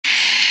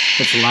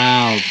It's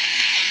loud.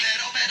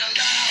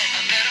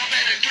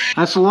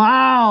 That's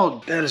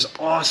loud. That is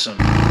awesome.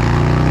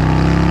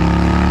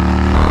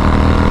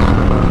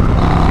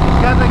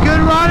 Got the good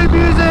riding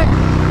music.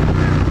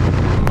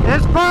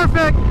 It's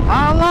perfect.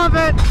 I love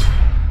it.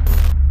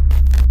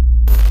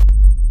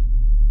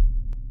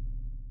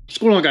 What's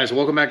going on, guys?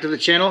 Welcome back to the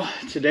channel.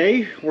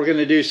 Today we're going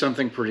to do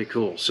something pretty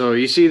cool. So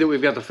you see that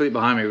we've got the fleet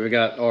behind me. We've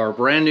got our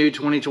brand new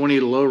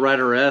 2020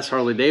 Lowrider S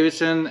Harley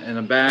Davidson in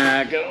the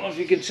back. I don't know if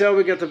you can tell,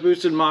 we got the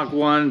boosted Mach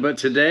 1, but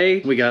today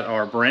we got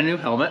our brand new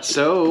helmet.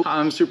 So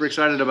I'm super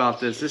excited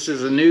about this. This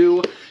is a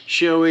new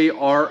Shoei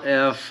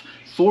RF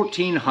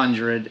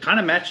 1400. Kind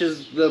of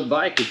matches the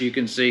bike, if you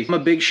can see. I'm a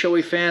big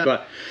Shoei fan,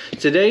 but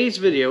today's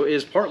video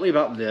is partly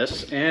about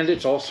this, and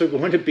it's also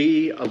going to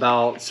be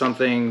about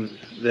something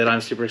that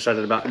I'm super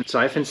excited about.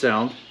 Syphon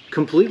Sound,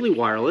 completely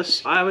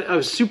wireless. I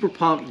was super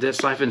pumped that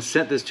Syphon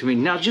sent this to me.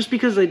 Now, just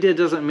because they did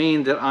doesn't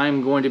mean that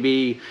I'm going to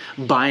be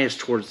biased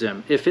towards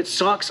them. If it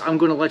sucks, I'm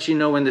going to let you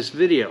know in this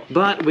video.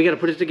 But we got to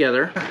put it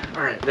together.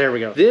 All right, there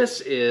we go.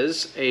 This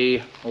is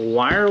a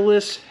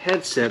wireless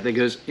headset that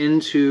goes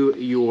into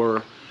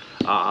your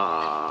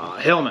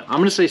helmet. I'm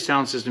gonna say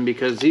sound system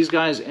because these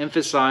guys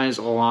emphasize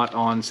a lot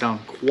on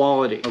sound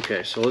quality.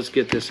 Okay, so let's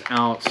get this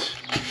out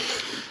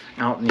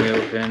in the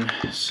open.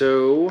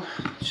 So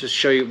let's just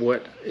show you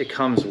what it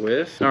comes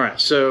with. All right,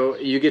 so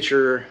you get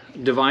your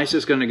device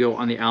is going to go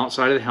on the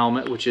outside of the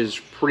helmet, which is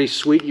pretty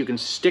sweet. You can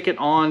stick it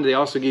on. They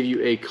also give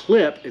you a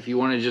clip if you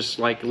want to just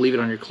like leave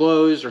it on your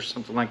clothes or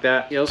something like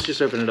that. Yeah, let's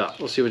just open it up.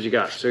 We'll see what you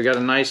got. So you got a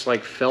nice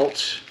like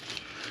felt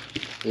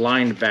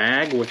lined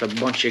bag with a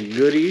bunch of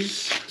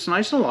goodies. It's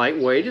nice and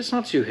lightweight. It's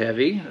not too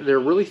heavy. They're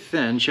really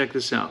thin. Check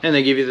this out. And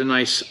they give you the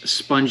nice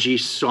spongy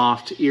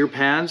soft ear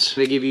pads.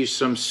 They give you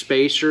some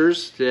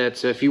spacers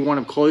that if you want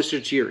them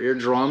closer to your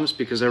eardrums,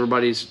 because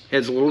everybody's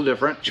head's a little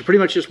different, it's pretty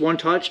much just one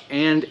touch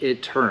and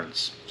it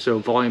turns. So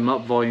volume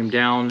up, volume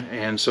down,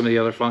 and some of the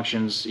other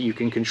functions, you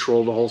can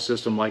control the whole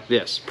system like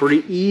this.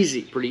 Pretty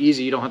easy, pretty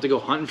easy. You don't have to go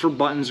hunting for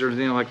buttons or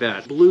anything like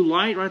that. Blue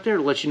light right there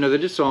to let you know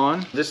that it's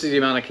on. This is the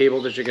amount of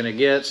cable that you're gonna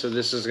get. So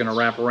this is gonna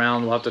wrap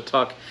around. We'll have to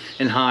tuck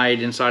and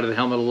hide inside of the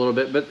helmet a little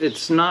bit, but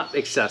it's not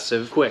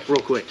excessive. Quick, real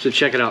quick. So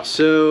check it out.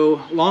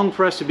 So long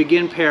press to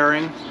begin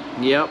pairing.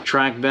 Yep,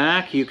 track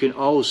back. You can,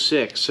 oh,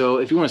 sick. So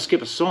if you wanna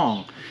skip a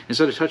song,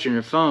 instead of touching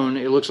your phone,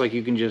 it looks like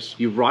you can just,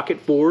 you rock it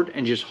forward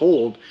and just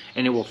hold,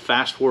 and it will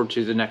fast forward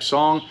to the next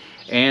song,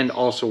 and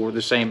also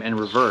the same in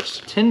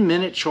reverse.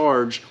 10-minute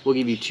charge will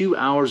give you 2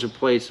 hours of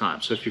play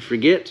time. So if you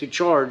forget to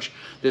charge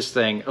this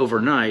thing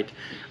overnight,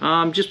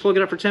 just plug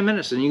it up for 10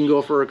 minutes and you can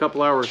go for a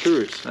couple hour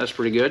cruise. That's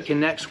pretty good.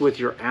 Connects with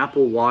your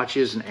Apple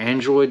Watches and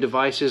Android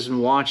devices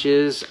and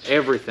watches,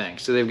 everything.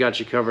 So they've got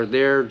you covered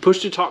there. Push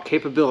to talk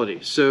capability.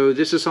 So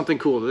this is something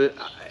cool. That,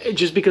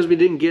 just because we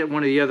didn't get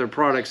one of the other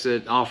products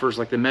that offers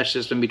like the mesh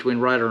system between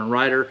rider and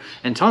rider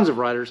and tons of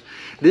riders,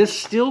 this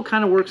still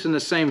kind of works in the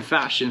same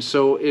fashion.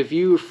 So if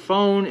you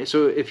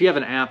if you have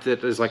an app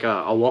that is like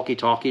a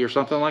walkie-talkie or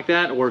something like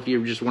that, or if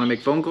you just want to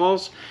make phone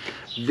calls,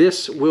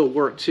 this will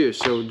work too.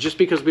 So just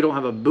because we don't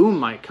have a boom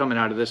mic coming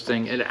out of this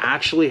thing, it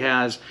actually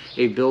has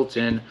a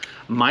built-in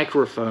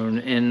microphone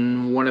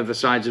in one of the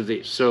sides of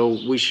these. So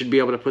we should be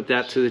able to put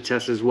that to the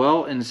test as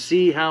well and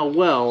see how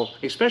well,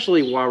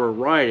 especially while we're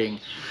riding,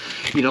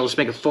 you know, let's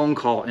make a phone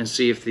call and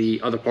see if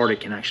the other party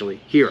can actually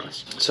hear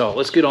us. So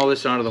let's get all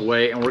this out of the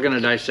way and we're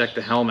gonna dissect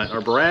the helmet. Our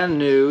brand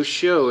new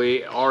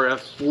Shoei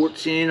RF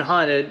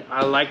 1400.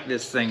 I like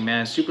this thing,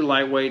 man. Super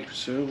lightweight.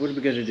 So what are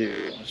we gonna do?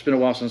 It's been a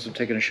while since I've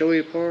taken a Shoei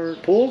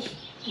apart. Pulls?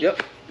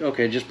 Yep.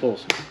 Okay, just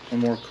pulls.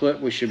 One more clip,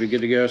 we should be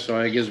good to go. So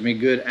it gives me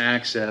good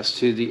access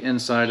to the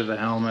inside of the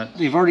helmet.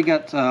 We've already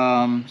got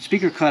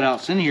speaker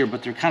cutouts in here,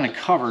 but they're kind of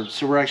covered.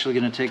 So we're actually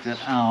gonna take that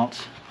out.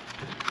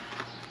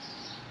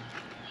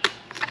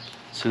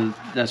 So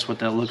that's what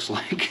that looks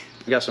like.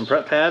 We got some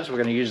prep pads, we're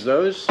gonna use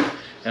those,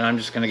 and I'm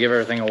just gonna give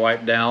everything a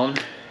wipe down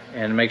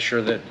and make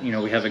sure that, you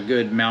know, we have a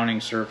good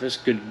mounting surface,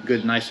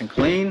 good, nice and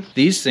clean.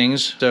 These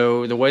things,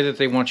 so the way that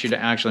they want you to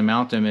actually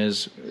mount them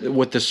is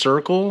with the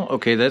circle.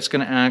 Okay, that's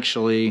gonna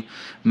actually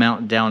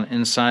mount down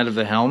inside of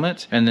the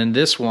helmet. And then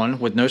this one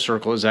with no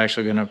circle is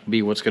actually gonna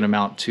be what's gonna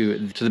mount to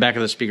the back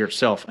of the speaker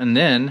itself. And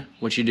then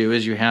what you do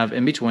is you have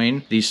in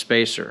between the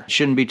spacer. It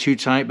shouldn't be too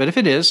tight, but if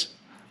it is,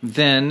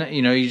 then,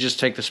 you know, you just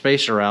take the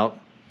spacer out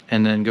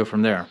and then go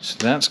from there. So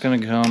that's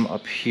gonna come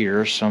up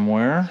here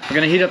somewhere. We're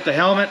gonna heat up the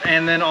helmet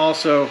and then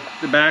also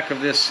the back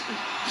of this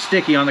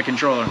sticky on the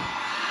controller.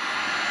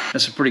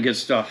 That's some pretty good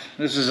stuff.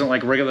 This isn't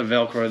like regular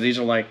Velcro. These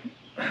are like,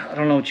 I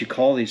don't know what you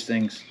call these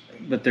things,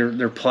 but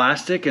they're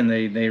plastic and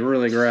they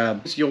really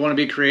grab. So you'll wanna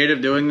be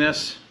creative doing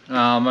this.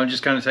 I'm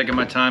just kind of taking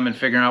my time and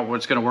figuring out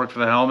what's going to work for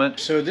the helmet.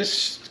 So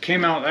this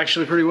came out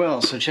actually pretty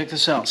well. So check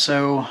this out.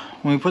 So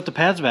when we put the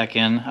pads back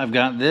in, I've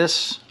got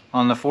this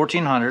on the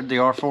 1400, the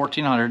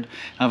R1400.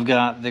 I've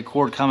got the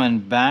cord coming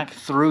back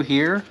through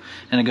here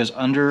and it goes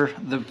under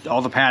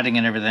all the padding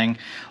and everything.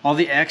 All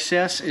the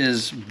excess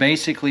is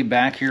basically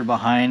back here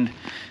behind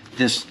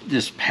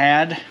this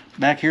pad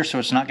back here, so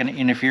it's not going to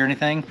interfere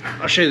anything.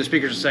 I'll show you the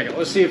speakers in a second.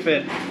 Let's see if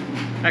it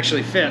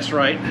actually fits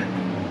right.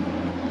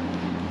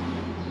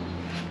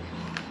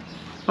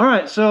 All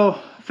right, so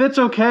fits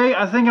okay.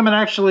 I think I'm gonna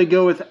actually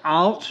go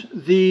without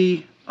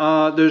the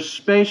those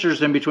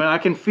spacers in between. I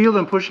can feel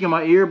them pushing in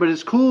my ear, but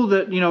it's cool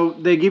that, you know,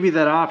 they give you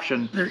that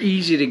option. They're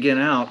easy to get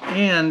out,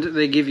 and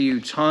they give you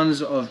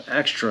tons of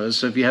extras.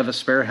 So if you have a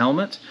spare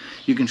helmet,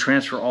 you can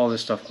transfer all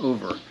this stuff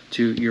over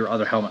to your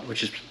other helmet,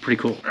 which is pretty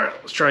cool. All right,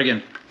 let's try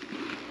again.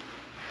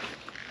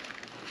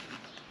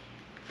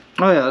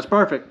 Oh yeah, that's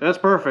perfect. That's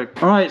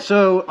perfect. All right,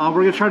 so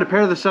we're gonna try to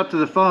pair this up to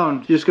the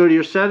phone. Just go to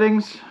your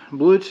settings,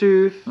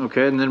 Bluetooth,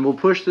 okay, and then we'll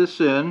push this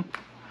in.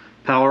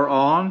 Power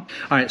on.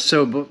 All right,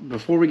 so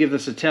before we give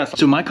this a test,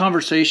 so my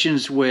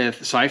conversations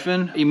with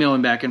Syphon,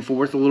 emailing back and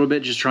forth a little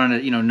bit, just trying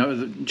to, you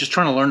know, just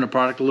trying to learn the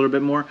product a little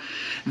bit more,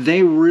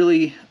 they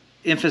really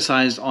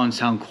emphasized on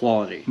sound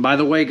quality. By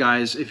the way,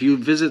 guys, if you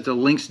visit the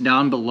links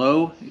down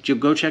below, you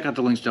go check out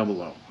the links down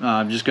below.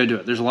 Just go do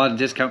it. There's a lot of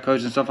discount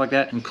codes and stuff like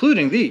that,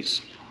 including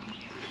these.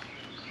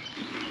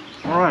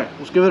 All right,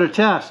 let's give it a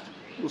test.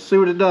 We'll see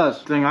what it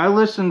does. I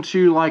listen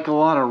to like a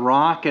lot of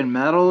rock and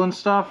metal and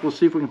stuff. We'll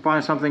see if we can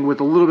find something with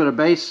a little bit of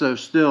bass though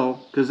still,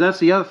 because that's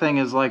the other thing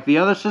is like the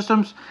other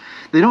systems,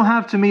 they don't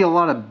have to me a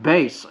lot of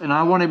bass, and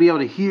I want to be able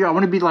to hear, I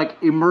want to be like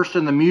immersed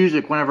in the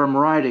music whenever I'm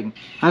writing.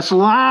 That's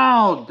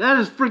loud. That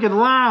is freaking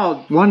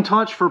loud. One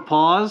touch for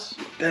pause.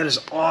 That is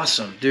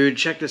awesome, dude.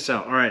 Check this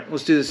out. All right,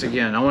 let's do this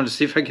again. I want to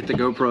see if I get the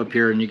GoPro up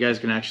here and you guys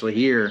can actually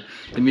hear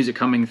the music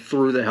coming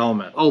through the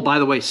helmet. Oh, by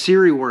the way,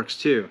 Siri works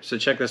too. So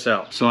check this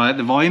out. So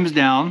the volume's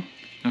down,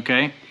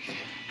 okay?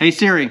 Hey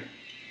Siri.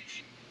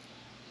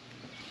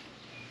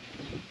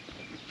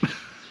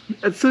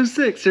 That's so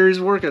sick.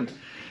 Siri's working.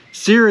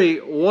 Siri,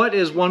 what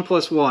is 1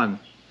 + 1?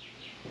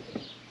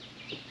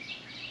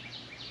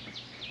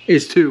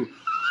 Is 2.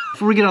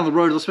 Before we get on the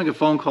road, let's make a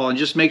phone call and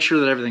just make sure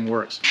that everything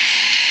works.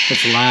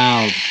 It's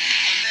loud.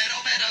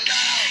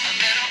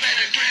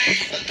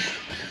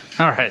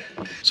 All right,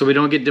 so we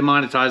don't get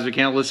demonetized. We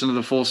can't listen to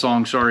the full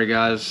song. Sorry,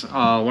 guys.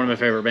 One of my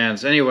favorite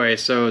bands. Anyway,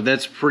 so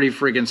that's pretty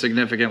freaking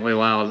significantly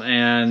loud,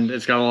 and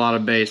it's got a lot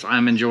of bass.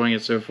 I'm enjoying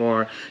it so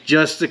far.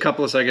 Just a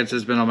couple of seconds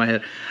has been on my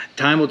head.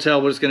 Time will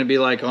tell what it's going to be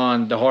like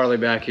on the Harley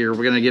back here.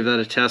 We're going to give that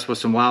a test with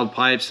some loud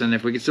pipes, and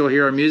if we can still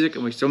hear our music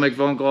and we still make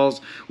phone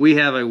calls, we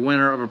have a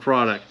winner of a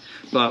product.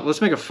 But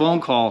let's make a phone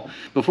call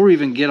before we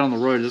even get on the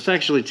road. Let's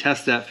actually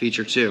test that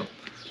feature too.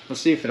 Let's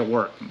see if it'll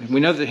work.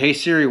 We know that Hey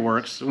Siri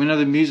works. We know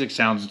the music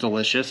sounds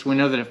delicious. We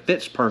know that it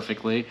fits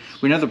perfectly.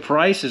 We know the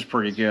price is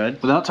pretty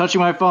good. Without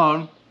touching my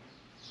phone,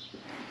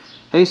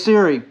 Hey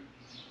Siri,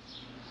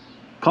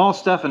 call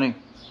Stephanie.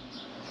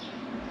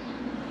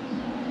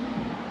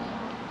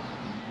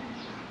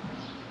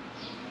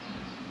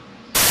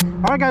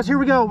 All right, guys, here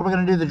we go. We're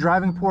gonna do the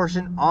driving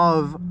portion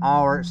of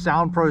our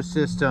SoundPro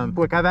system.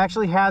 Look, I've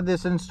actually had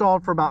this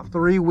installed for about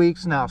 3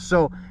 weeks now.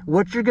 So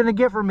what you're gonna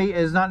get from me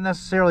is not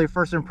necessarily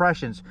first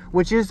impressions,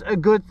 which is a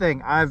good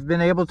thing. I've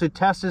been able to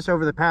test this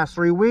over the past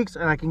 3 weeks,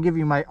 and I can give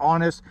you my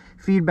honest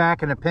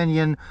feedback and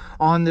opinion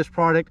on this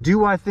product.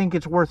 Do I think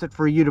it's worth it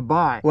for you to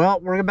buy? Well,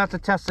 we're about to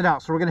test it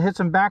out. So we're gonna hit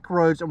some back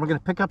roads and we're gonna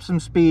pick up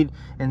some speed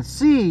and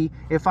see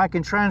if I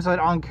can translate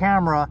on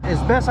camera as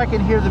best I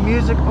can hear the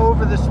music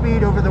over the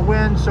speed, over the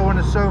wind, so on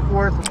and so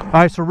forth. All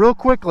right, so real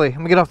quickly, let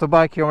me get off the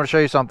bike here. I want to show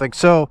you something.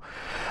 So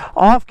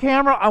off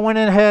camera, I went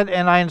ahead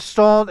and I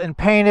installed and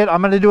painted.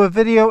 I'm going to do a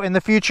video in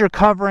the future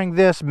covering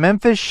this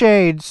Memphis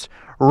Shades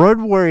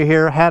Road Warrior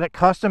here. Had it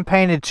custom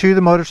painted to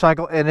the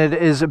motorcycle, and it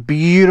is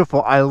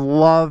beautiful. I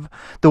love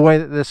the way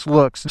that this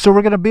looks. So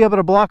we're going to be able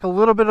to block a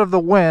little bit of the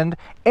wind,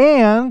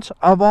 and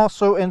I've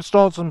also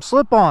installed some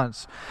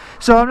slip-ons.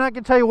 So I'm not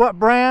going to tell you what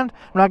brand.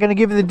 I'm not going to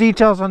give you the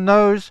details on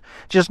those.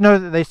 Just know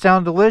that they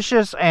sound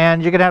delicious,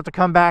 and you're going to have to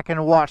come back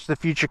and watch the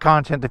future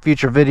content, the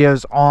future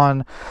videos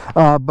on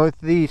both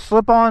the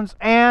slip-ons,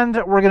 and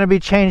we're going to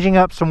be changing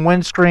up some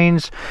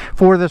windscreens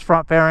for this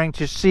front fairing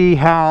to see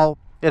how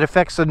it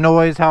affects the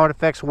noise, how it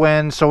affects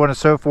wind, so on and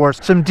so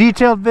forth. Some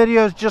detailed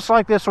videos just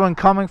like this one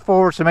coming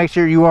forward, so make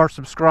sure you are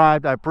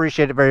subscribed. I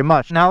appreciate it very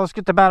much. Now let's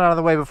get the bat out of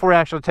the way before we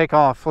actually take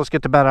off. Let's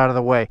get the bat out of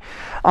the way.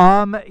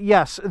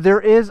 Yes,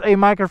 there is a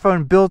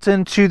microphone built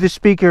into the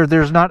speaker.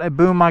 There's not a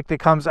boom mic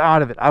that comes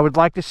out of it. I would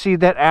like to see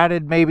that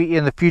added maybe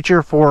in the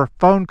future for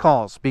phone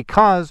calls,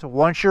 because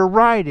once you're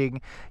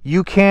riding,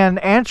 you can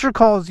answer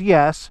calls,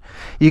 yes.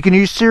 You can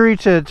use Siri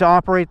to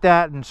operate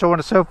that and so on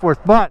and so forth,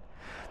 but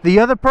the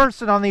other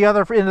person on the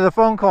other end of the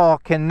phone call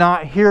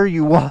cannot hear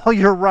you while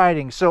you're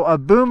riding. So a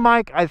boom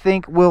mic, I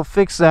think, will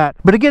fix that.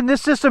 But again,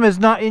 this system is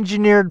not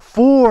engineered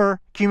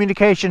for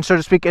communication, so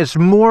to speak. It's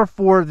more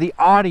for the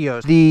audio.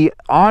 The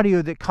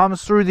audio that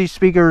comes through these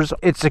speakers,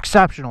 it's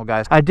exceptional,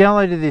 guys. I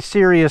downloaded the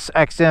Sirius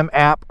XM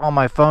app on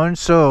my phone,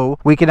 so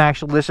we can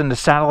actually listen to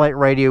satellite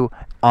radio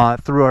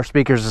through our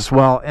speakers as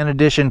well, in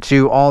addition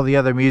to all the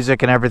other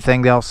music and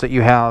everything else that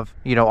you have,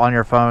 you know, on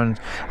your phone.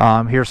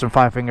 Here's some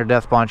Five Finger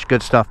Death Punch,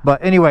 good stuff.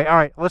 But anyway, all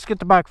right, let's get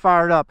the bike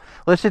fired up.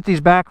 Let's hit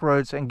these back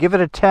roads and give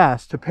it a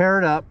test. To pair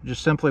it up,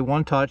 just simply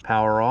one touch,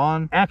 power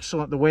on.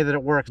 Excellent the way that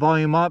it works.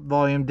 Volume up,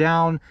 volume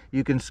down.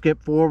 You can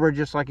skip forward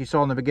just like you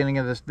saw in the beginning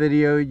of this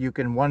video. You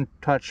can one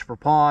touch for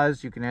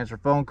pause. You can answer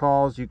phone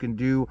calls. You can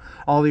do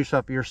all these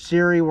stuff. Your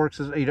Siri works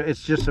as, you know,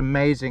 it's just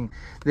amazing.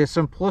 The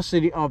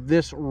simplicity of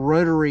this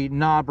rotary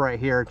knob right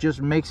here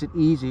just makes it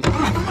easy. All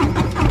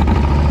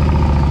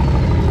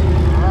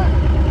right.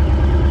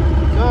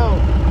 So,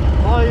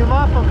 volume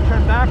up, I'm gonna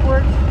turn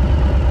backwards.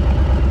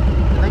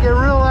 And they get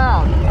real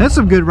loud. That's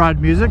some good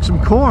ride music,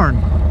 some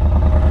Korn.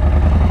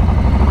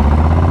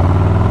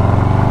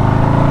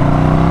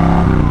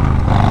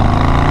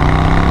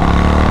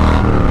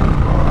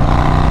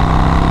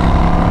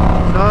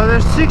 So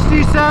there's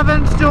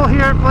 67 still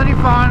here, plenty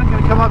fine. I'm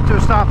gonna come up to a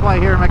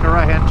stoplight here and make a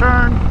right-hand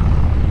turn.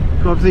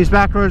 Go up to these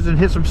back roads and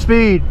hit some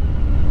speed.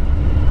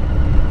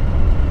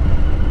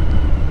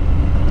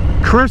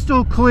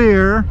 Crystal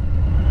clear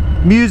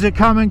music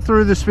coming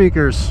through the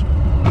speakers.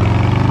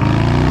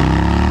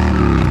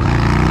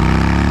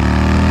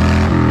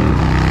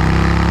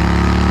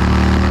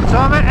 So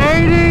I'm at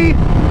 80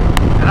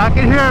 and I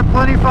can hear it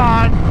plenty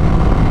fine.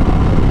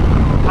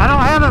 I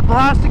don't have it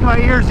blasting my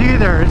ears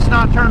either. It's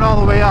not turned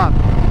all the way up.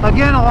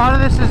 Again, a lot of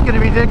this is going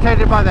to be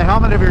dictated by the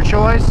helmet of your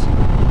choice.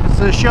 It's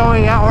the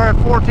Shoei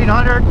RF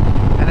 1400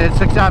 and it's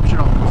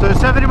exceptional. So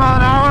 70 mile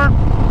an hour,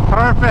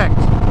 perfect.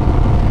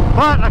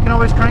 But I can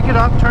always crank it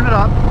up, turn it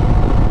up.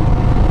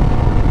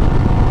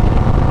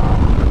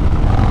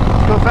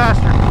 Let's go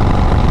faster.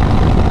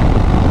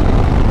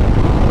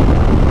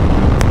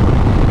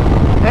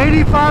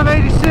 85,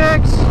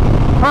 86,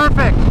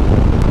 perfect.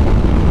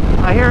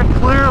 I hear it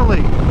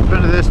clearly.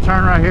 Into this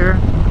turn right here.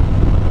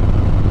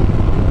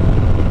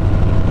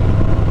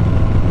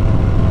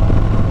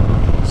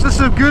 This is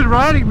some good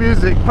riding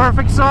music.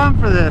 Perfect song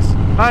for this.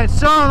 Alright,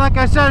 so like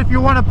I said, if you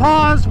want to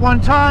pause,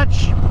 one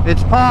touch,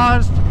 it's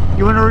paused.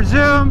 You want to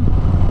resume,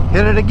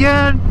 hit it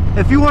again.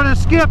 If you want to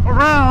skip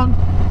around,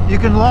 you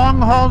can long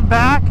hold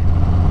back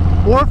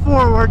or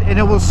forward and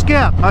it will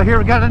skip. Oh, here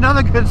we got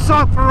another good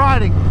song for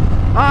riding.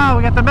 Ah,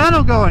 we got the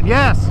metal going,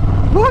 yes.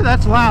 Woo,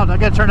 that's loud. I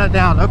gotta turn that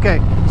down. Okay,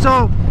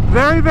 so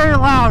very, very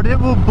loud. It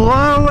will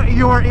blow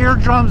your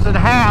eardrums in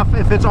half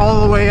if it's all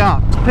the way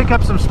up. Let's pick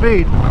up some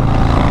speed.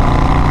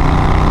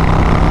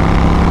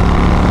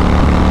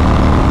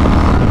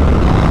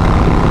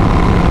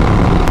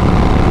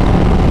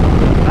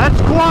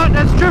 That's quad,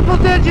 that's triple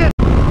digit.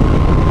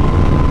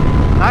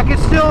 I can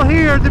still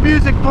hear the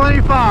music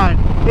plenty fine.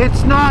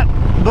 It's not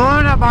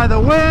blown up by the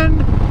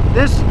wind.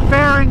 This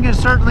fairing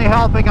is certainly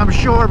helping, I'm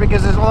sure,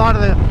 because there's a lot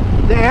of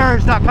the air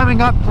is not coming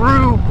up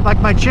through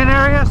like my chin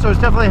area, so it's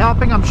definitely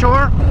helping, I'm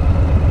sure.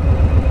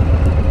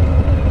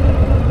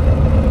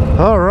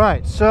 All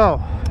right,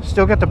 so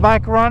still got the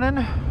bike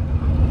running.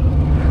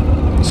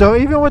 So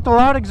even with the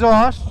loud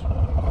exhaust,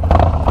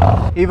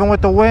 even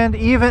with the wind,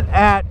 even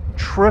at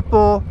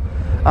triple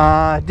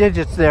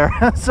digits there,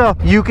 so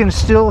you can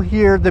still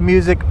hear the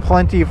music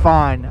plenty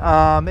fine.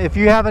 If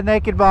you have a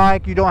naked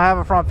bike, you don't have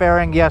a front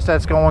fairing, yes,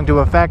 that's going to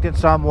affect it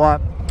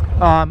somewhat.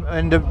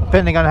 And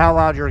depending on how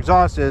loud your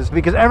exhaust is,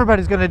 because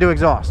everybody's going to do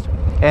exhaust,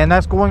 and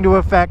that's going to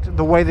affect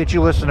the way that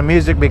you listen to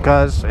music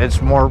because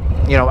it's more,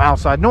 you know,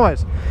 outside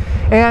noise.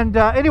 And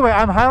anyway,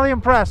 I'm highly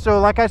impressed.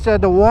 So like I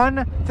said, the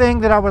one thing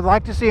that I would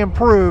like to see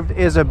improved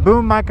is a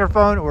boom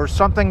microphone or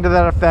something to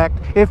that effect.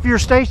 If you're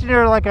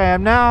stationary like I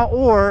am now,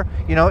 or,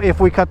 you know, if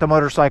we cut the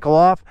motorcycle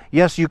off,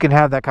 yes, you can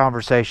have that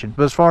conversation.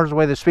 But as far as the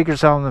way the speakers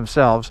sound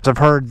themselves, I've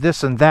heard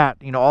this and that,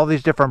 you know, all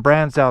these different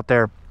brands out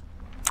there.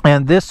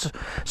 And this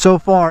so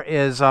far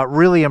is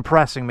really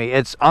impressing me.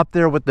 It's up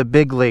there with the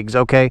big leagues,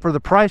 okay? For the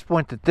price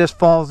point that this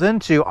falls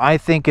into, I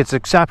think it's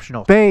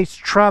exceptional. Bass,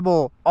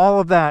 treble, all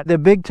of that. The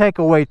biggest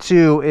takeaway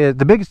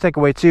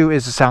too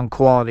is the sound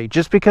quality.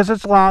 Just because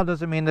it's loud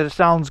doesn't mean that it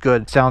sounds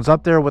good. It sounds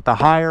up there with the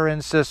higher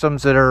end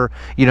systems that are,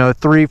 you know,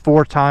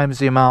 3-4 times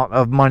the amount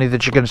of money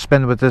that you're going to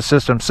spend with this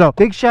system. So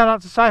big shout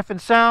out to Syphon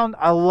Sound.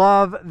 I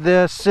love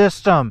this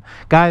system.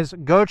 Guys,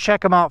 go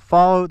check them out.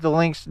 Follow the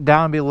links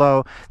down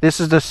below. This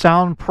is the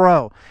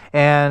SoundPro,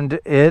 and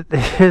it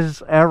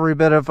is every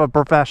bit of a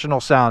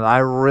professional sound. I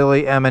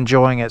really am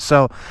enjoying it.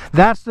 So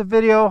that's the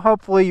video.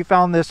 Hopefully you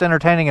found this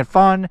entertaining and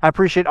fun. I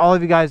appreciate all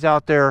of you guys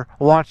out there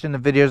watching the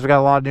videos. We got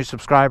a lot of new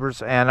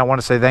subscribers, and I want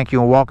to say thank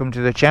you and welcome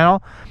to the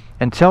channel.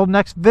 Until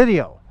next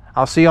video,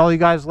 I'll see all you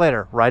guys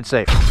later. Ride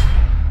safe.